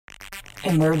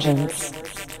Emergence.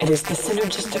 It is the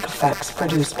synergistic effects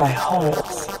produced by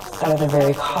wholes that are the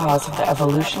very cause of the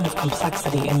evolution of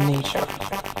complexity in nature.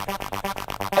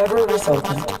 Every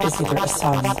resultant is either a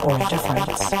sum or a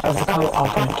difference of the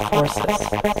co-operant forces.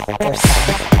 Their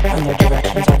sum when their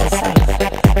directions are the same.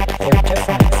 Their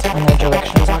difference when their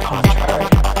directions are contrary.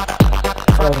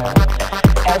 Further,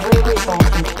 every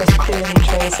resultant is clearly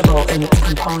traceable in its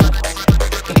components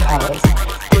because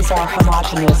these are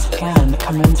homogeneous and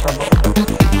commensurable.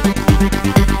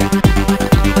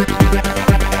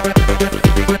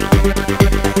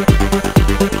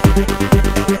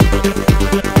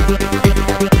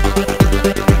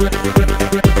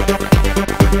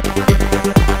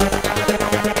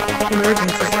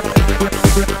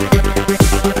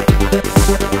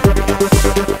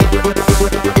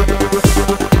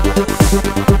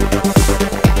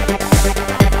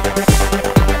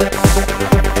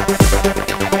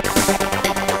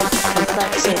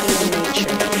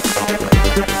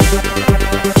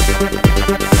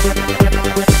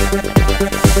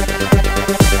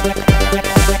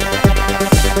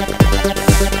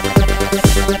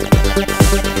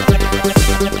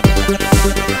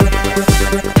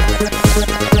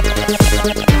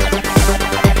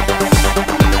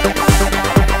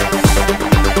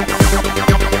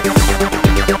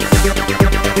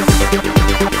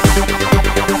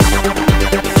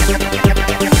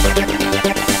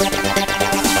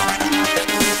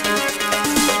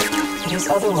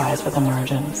 With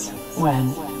emergence,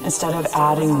 when, instead of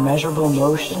adding measurable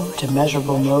motion to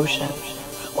measurable motion,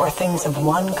 or things of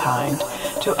one kind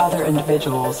to other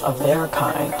individuals of their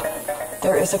kind,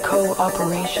 there is a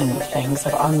cooperation of things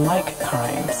of unlike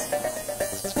kinds.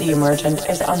 The emergent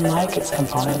is unlike its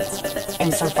components,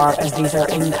 insofar as these are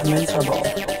incommensurable,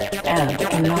 and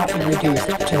cannot be reduced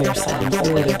to their sum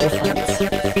or their difference.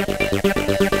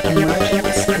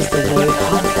 Emergence is the way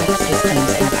complex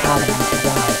systems and patterns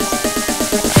arise.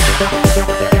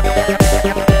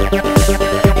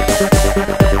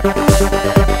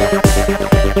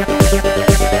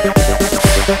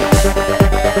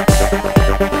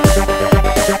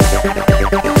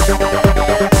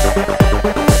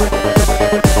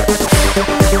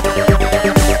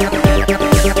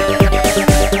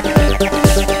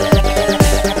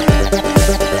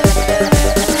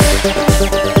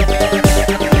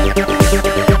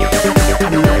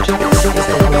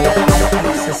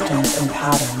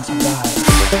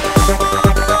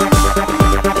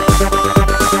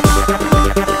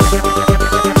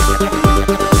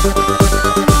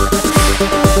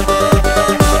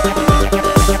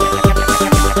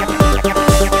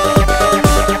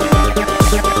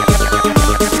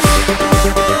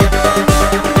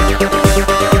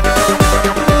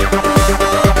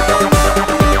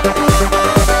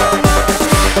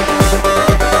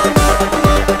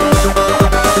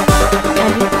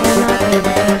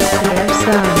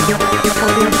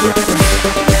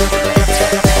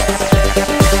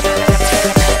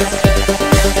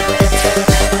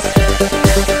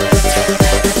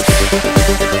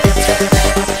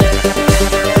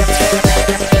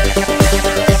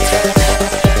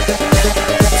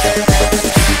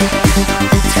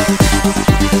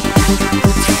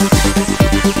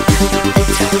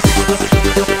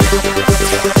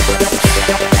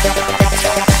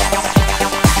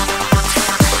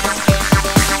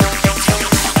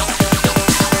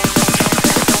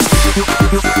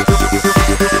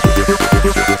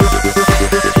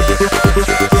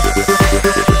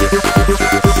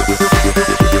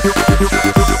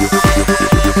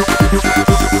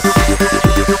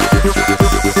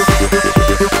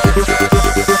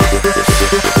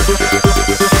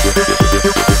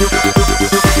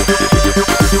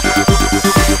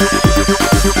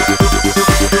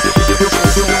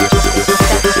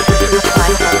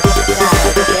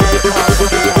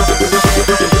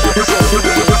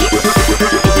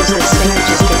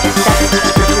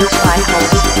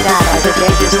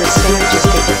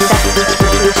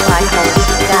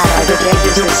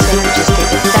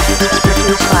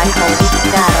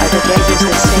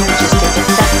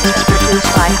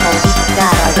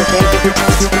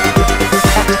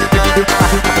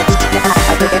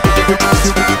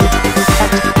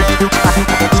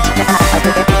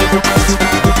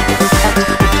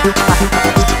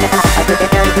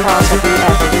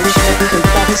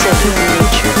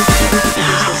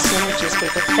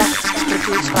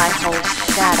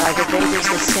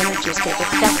 synergistic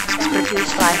effects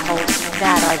produced by wholes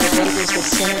that are the basis of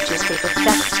synergistic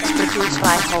effects produced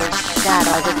by wholes that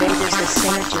are the basis of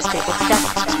synergistic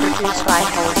effects produced by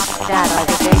wholes that are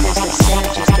the basis of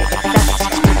synergistic effects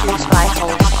produced by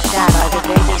wholes that are the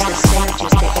basis of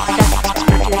synergistic effects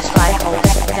produced by wholes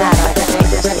that are the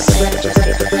basis of synergistic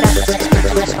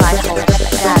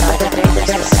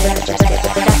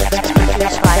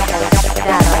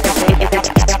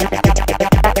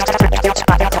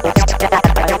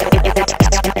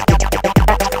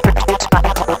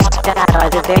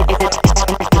the various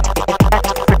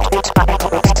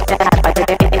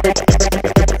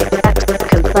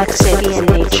complexity in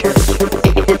nature.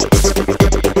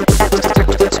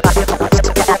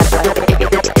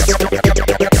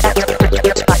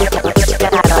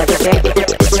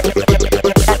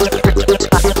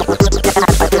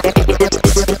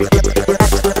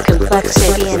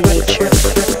 Complexity in nature.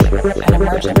 An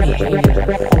emergent behavior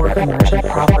or emergent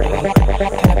property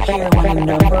can appear when a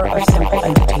number of simple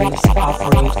entities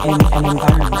operate in an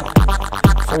environment,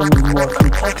 forming more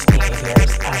complex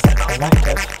behaviors as a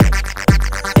collective.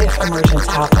 If emergence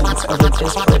happens over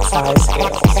disparate size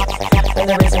scales, then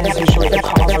the reason is usually a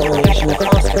causal relation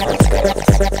across different scales.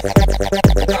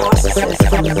 The processes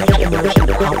from which emergent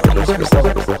properties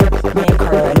result may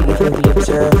occur in either the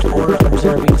observed or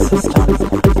observing system,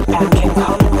 and can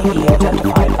commonly be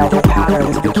identified by their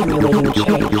patterns of accumulating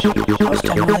change, most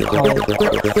generally called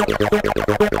growth.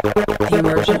 The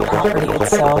emergent property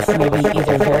itself may be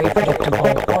either very predictable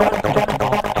or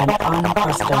unpredictable and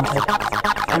unprecedented,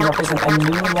 and represent a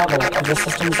new level of the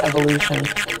system's evolution.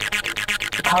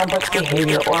 The complex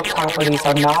behavior or properties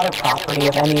are not a property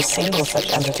of any single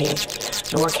such entity,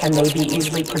 nor can they be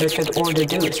easily predicted or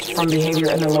deduced from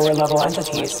behavior in the lower level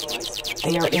entities.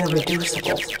 They are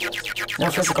irreducible. No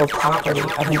physical property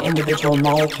of an individual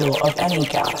molecule of any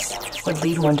gas would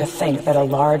lead one to think that a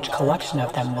large collection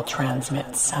of them will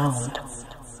transmit sound.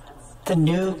 The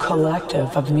new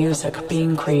collective of music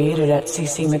being created at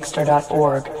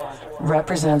ccmixter.org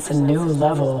represents a new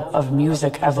level of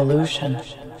music evolution.